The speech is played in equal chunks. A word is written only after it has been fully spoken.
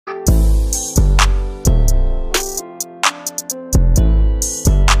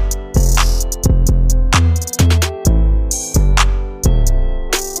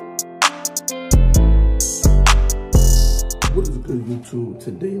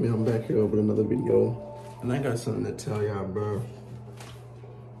man, I'm back here with another video. And I got something to tell y'all, bro.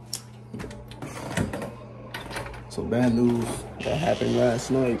 So bad news that happened last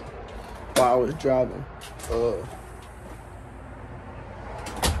night while I was driving. That's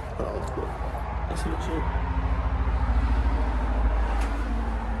the shit.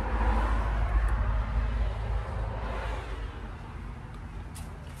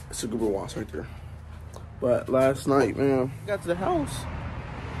 It's a Google Watch right there. But last night, man, I got to the house.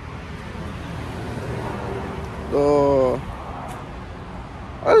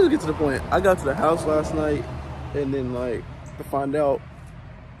 I'll just get to the point. I got to the house last night, and then like to find out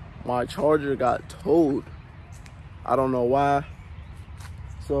my charger got towed. I don't know why.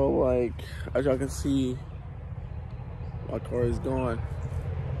 So like, as y'all can see, my car is gone.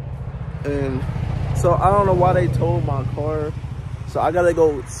 And so I don't know why they towed my car. So I gotta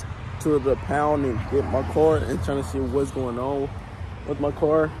go to the pound and get my car and trying to see what's going on with my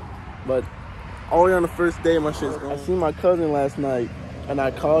car. But only on the first day my shit's gone. I seen my cousin last night and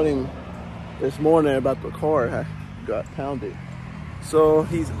I called him this morning about the car I got pounded. So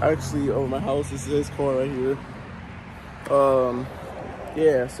he's actually over my house. This is his car right here.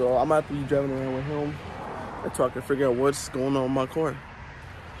 Yeah, so I'm gonna have to be driving around with him until I can figure out what's going on with my car.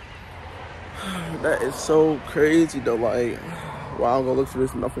 That is so crazy though. Like, well, I'm gonna look for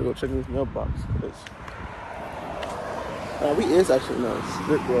this and I'm gonna go check in this mailbox. We is actually in a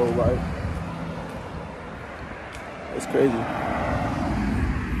strip road, like, it's crazy.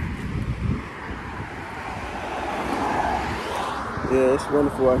 Yeah, it's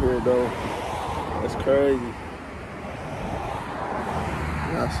wonderful out here though. It's crazy.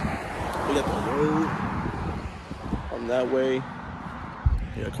 Yes. We got the road from that way.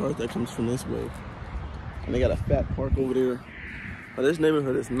 Yeah, cars that comes from this way. And they got a fat park over there. But this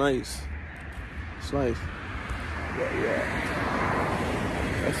neighborhood is nice. It's nice. But yeah.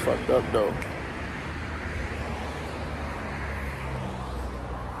 That's fucked up though.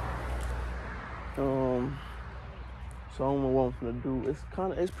 So I don't know what I'm gonna do.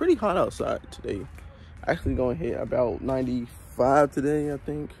 It's pretty hot outside today. Actually gonna hit about 95 today, I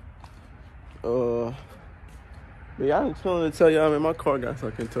think. But yeah, I'm telling to tell y'all, man, my car got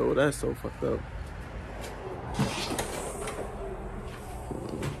fucking towed. That's so fucked up.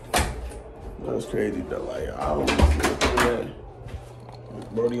 That's crazy though. Like, I don't know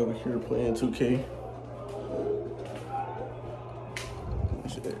that. Brody over here playing 2K.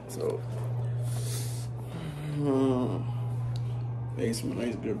 Shit, so. Ate some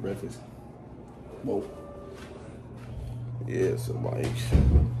nice good breakfast. Whoa. Yeah, so like,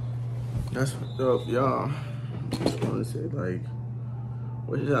 that's fucked up, y'all. Just want to say, like,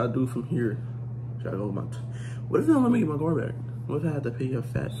 what should I do from here? Should I go about? What if they don't let me get my car back? What if I have to pay a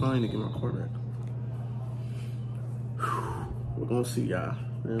fat fine to get my car back? We're gonna see, y'all.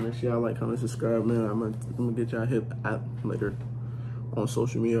 Man, make sure y'all like, comment, subscribe, man. I'm gonna get y'all hit at later on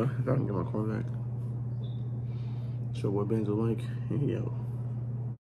social media if I can get my car back. So what Benzo like, and he out.